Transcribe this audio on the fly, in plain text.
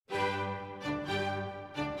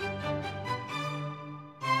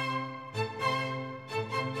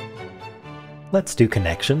Let's do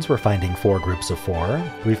connections. We're finding 4 groups of 4.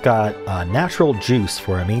 We've got natural juice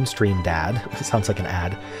for a mainstream dad. Sounds like an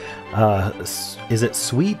ad. Is it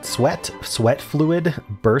sweet, sweat fluid,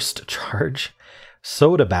 burst charge,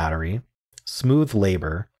 soda battery, smooth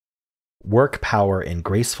labor, work power, and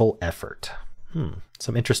graceful effort?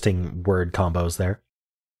 Some interesting word combos there.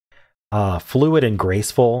 Fluid and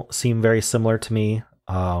graceful seem very similar to me.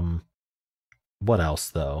 What else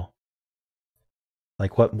though?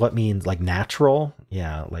 Like what means like natural?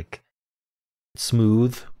 Yeah, like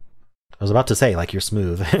smooth. I was about to say like you're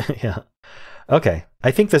smooth. Yeah. Okay. I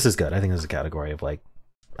think this is good. I think this is a category of like,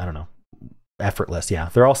 I don't know, effortless. Yeah,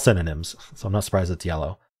 they're all synonyms, so I'm not surprised it's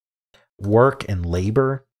yellow. Work and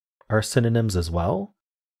labor are synonyms as well.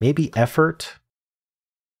 Maybe effort.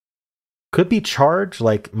 Could be charge,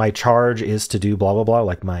 like my charge is to do blah, blah, blah.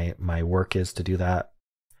 Like my work is to do that.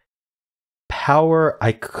 Power,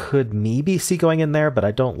 I could maybe see going in there, but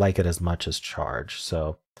I don't like it as much as charge.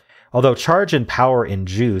 So, although charge and power in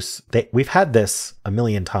juice, we've had this a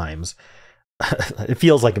million times. It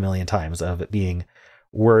feels like a million times of it being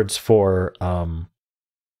words for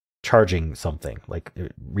charging something, like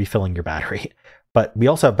refilling your battery. But we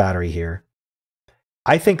also have battery here.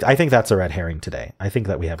 I think that's a red herring today. I think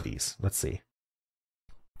that we have these. Let's see.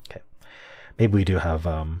 Okay, maybe we do have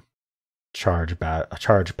charge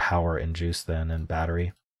power in juice then, and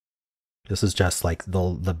battery. This is just like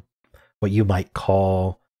the what you might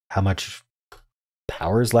call how much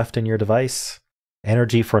power is left in your device.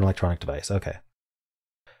 Energy for an electronic device. Okay.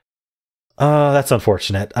 That's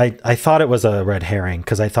unfortunate. I thought it was a red herring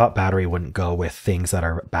because I thought battery wouldn't go with things that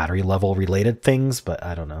are battery level related things, but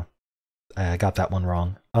I don't know. I got that one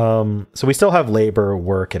wrong. So we still have labor,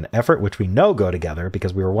 work, and effort, which we know go together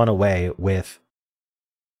because we were one away with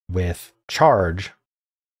charge,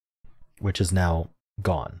 which is now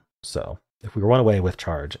gone. So if we were one away with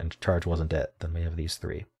charge and charge wasn't it, then we have these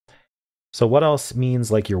 3. So what else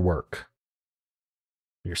means like your work?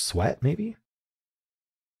 Your sweat, maybe?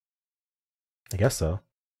 I guess so. All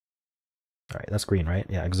right, that's green, right?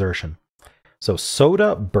 Yeah, exertion. So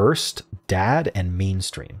soda, burst, dad, and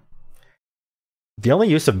mainstream. The only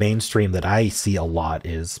use of mainstream that I see a lot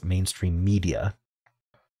is mainstream media.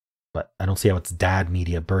 But I don't see how it's dad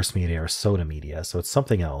media, burst media, or soda media. So it's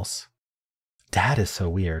something else. Dad is so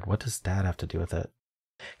weird. What does dad have to do with it?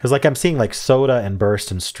 Because like I'm seeing like soda and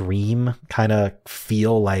burst and stream kind of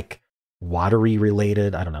feel like watery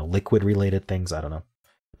related. I don't know, liquid related things. I don't know.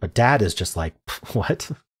 But dad is just like, what?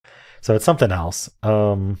 So it's something else.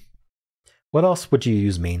 What else would you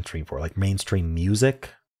use mainstream for? Like mainstream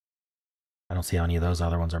music? I don't see how any of those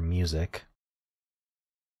other ones are music.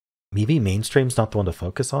 Maybe mainstream's not the one to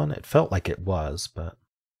focus on. It felt like it was, but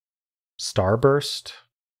starburst?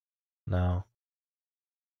 No.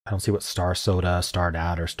 I don't see what star soda, star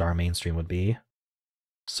dad, or star mainstream would be.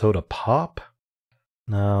 Soda pop?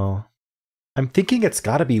 No. I'm thinking it's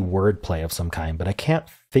got to be wordplay of some kind, but I can't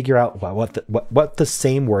figure out what the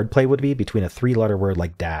same wordplay would be between a 3-letter word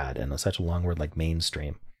like dad and such a long word like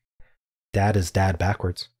mainstream. Dad is dad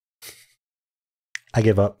backwards. I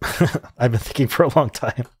give up. I've been thinking for a long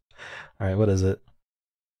time. All right, what is it?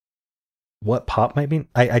 What pop might mean?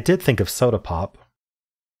 I did think of soda pop.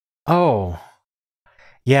 Oh.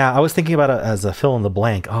 Yeah, I was thinking about it as a fill in the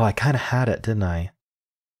blank. Oh, I kind of had it, didn't I?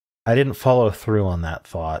 I didn't follow through on that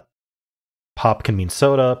thought. Pop can mean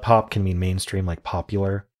soda. Pop can mean mainstream, like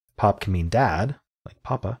popular. Pop can mean dad, like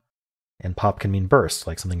papa. And pop can mean burst,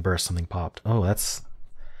 like something burst, something popped. Oh, that's...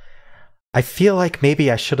 I feel like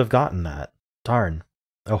maybe I should have gotten that. Darn.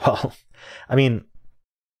 Oh, well. I mean...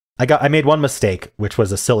 I made one mistake, which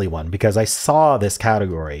was a silly one, because I saw this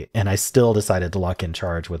category and I still decided to lock in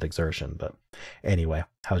charge with exertion. But anyway,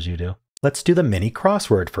 how'd you do? Let's do the mini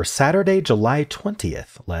crossword for Saturday, July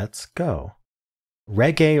 20th. Let's go.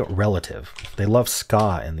 Reggae relative. They love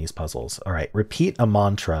ska in these puzzles. All right, repeat a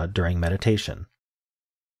mantra during meditation.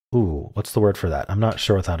 Ooh, what's the word for that? I'm not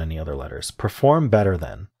sure without any other letters. Perform better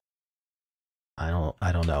than. I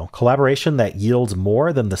don't know. Collaboration that yields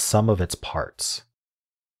more than the sum of its parts.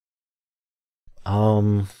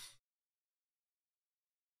 Ooh,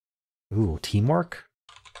 teamwork?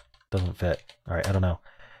 Doesn't fit. All right, I don't know.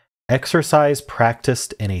 Exercise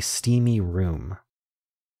practiced in a steamy room.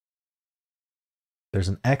 There's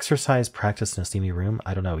an exercise practiced in a steamy room.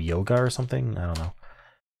 I don't know, yoga or something? I don't know.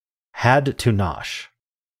 Had to nosh.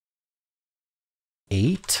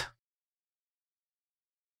 8?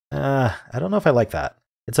 I don't know if I like that.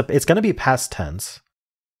 It's going to be past tense.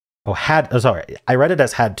 Oh, sorry. I read it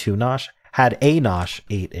as had to nosh. Had a nosh,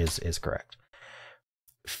 8 is correct.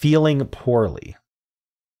 Feeling poorly.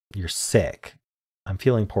 You're sick. I'm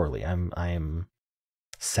feeling poorly. I'm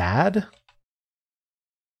sad.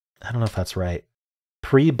 I don't know if that's right.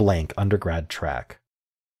 Pre-blank undergrad track.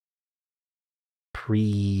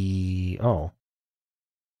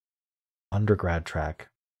 Undergrad track.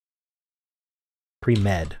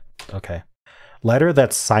 Pre-med. Okay. Letter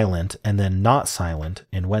that's silent and then not silent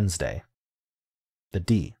in Wednesday. The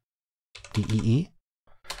D. D-E-E?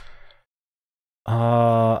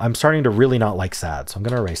 I'm starting to really not like sad, so I'm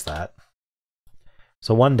going to erase that.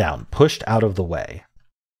 So one down. Pushed out of the way.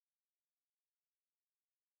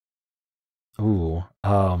 Ooh.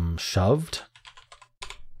 Shoved?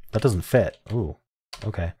 That doesn't fit. Ooh.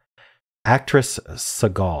 Okay. Actress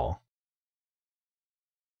Seagal.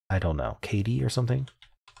 I don't know. Katie or something?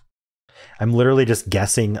 I'm literally just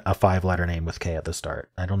guessing a 5-letter name with K at the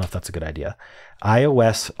start. I don't know if that's a good idea.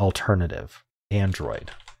 iOS alternative.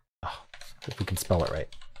 Android. Oh, if we can spell it right.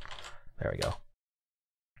 There we go.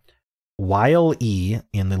 Wile E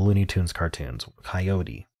in the Looney Tunes cartoons.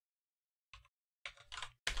 Coyote.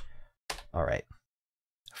 All right.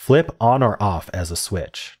 Flip on or off as a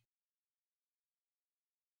switch.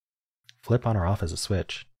 Flip on or off as a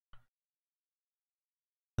switch.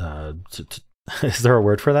 Is there a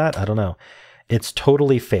word for that? I don't know. It's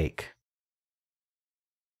totally fake.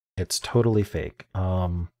 It's totally fake.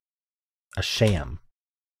 A sham.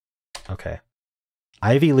 Okay.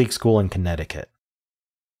 Ivy League school in Connecticut.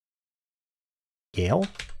 Yale?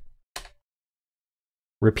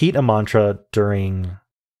 Repeat a mantra during...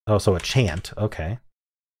 Oh, so a chant. Okay.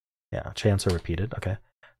 Yeah, chants are repeated. Okay.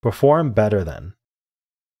 Perform better than.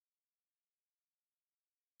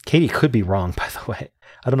 Katie could be wrong, by the way.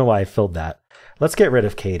 I don't know why I filled that. Let's get rid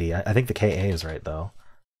of Katie. I think the KA is right, though.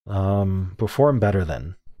 Perform better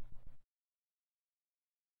than.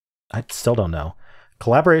 I still don't know.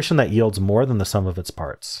 Collaboration that yields more than the sum of its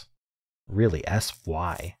parts. Really?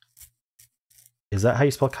 S-Y. Is that how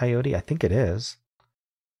you spell coyote? I think it is.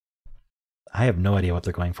 I have no idea what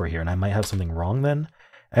they're going for here, and I might have something wrong then.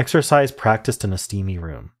 Exercise practiced in a steamy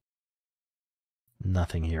room.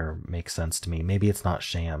 Nothing here makes sense to me. Maybe it's not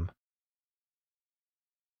sham.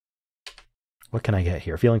 What can I get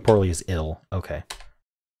here? Feeling poorly is ill. Okay.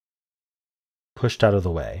 Pushed out of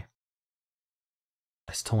the way.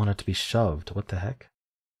 I still want it to be shoved. What the heck?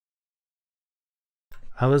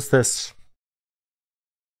 How is this?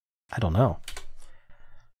 I don't know.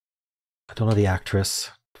 I don't know the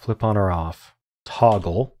actress. Flip on or off.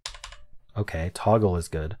 Toggle. Okay, toggle is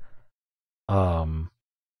good. What?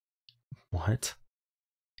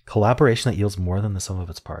 Collaboration that yields more than the sum of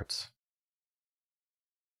its parts.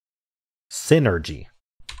 Synergy.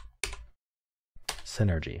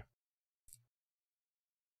 Synergy.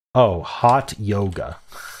 Oh, hot yoga.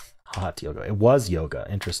 Hot yoga. It was yoga.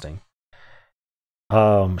 Interesting.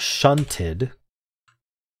 Shunted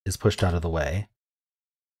is pushed out of the way.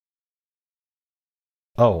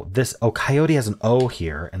 Oh, this... Oh, coyote has an O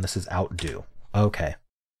here, and this is outdo. Okay.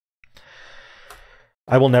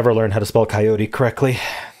 I will never learn how to spell coyote correctly.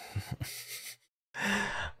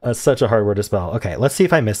 That's such a hard word to spell. Okay, let's see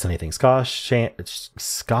if I missed anything. Ska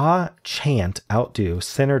chant, outdo,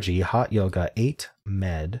 synergy, hot yoga, 8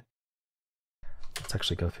 med. Let's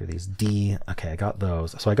actually go through these. D. Okay, I got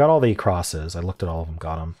those. So I got all the crosses. I looked at all of them,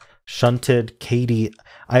 got them. Shunted, Katie.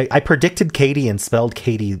 I predicted Katie and spelled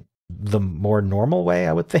Katie the more normal way,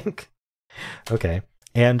 I would think. Okay.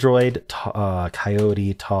 Android,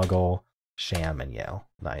 coyote, toggle, sham, and Yale.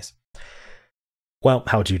 Nice. Well,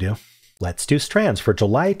 how'd you do? Let's do Strands for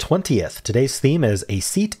July 20th. Today's theme is a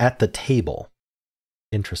seat at the table.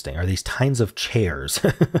 Interesting. Are these kinds of chairs?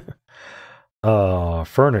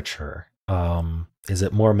 Furniture. Is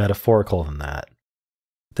it more metaphorical than that?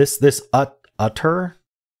 This utter?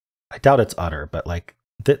 I doubt it's utter, but like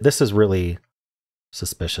this is really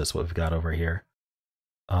suspicious what we've got over here.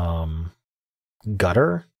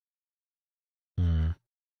 Gutter?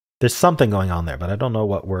 There's something going on there, but I don't know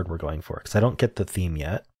what word we're going for because I don't get the theme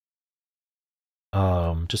yet.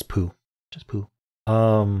 Just poo. Just poo.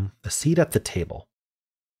 A seat at the table.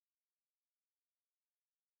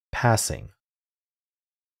 Passing.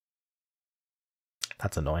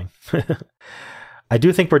 That's annoying. I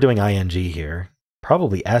do think we're doing ing here.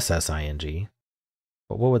 Probably SSING.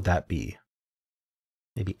 But what would that be?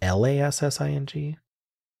 Maybe LASSING?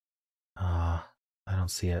 I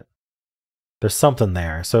don't see it. There's something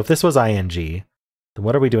there. So if this was ing, then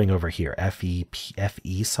what are we doing over here?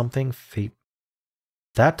 FE something?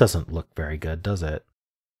 That doesn't look very good, does it?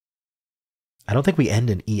 I don't think we end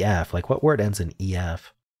in EF. Like, what word ends in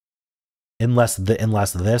EF? Unless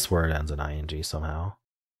this word ends in ing somehow.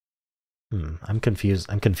 I'm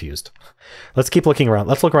confused. Let's keep looking around.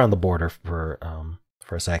 Let's look around the border for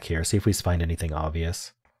a sec here. See if we find anything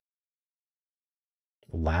obvious.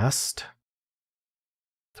 Last.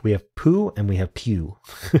 So we have poo and we have pew.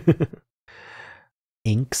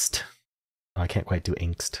 Inkst. Oh, I can't quite do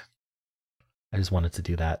inkst. I just wanted to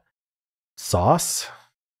do that. Sauce.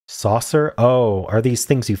 Saucer. Oh, are these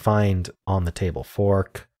things you find on the table?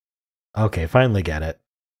 Fork. Okay, finally get it.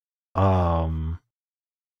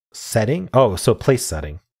 Setting. Oh, so place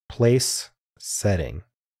setting. Place setting.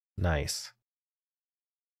 Nice.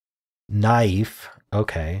 Knife.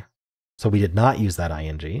 Okay. So we did not use that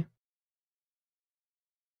ing.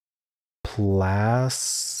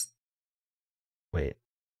 Wait.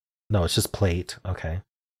 No, it's just plate. Okay.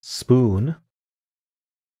 Spoon.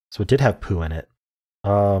 So it did have poo in it.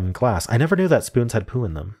 Glass. I never knew that spoons had poo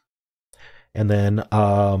in them. And then,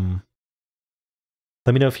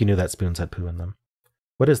 let me know if you knew that spoons had poo in them.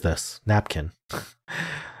 What is this? Napkin.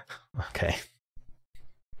 Okay.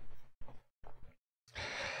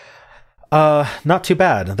 Not too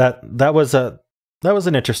bad. That was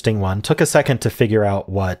an interesting one. Took a second to figure out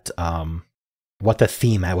what the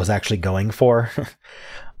theme I was actually going for.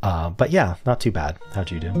 But yeah, not too bad.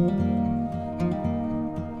 How'd you do?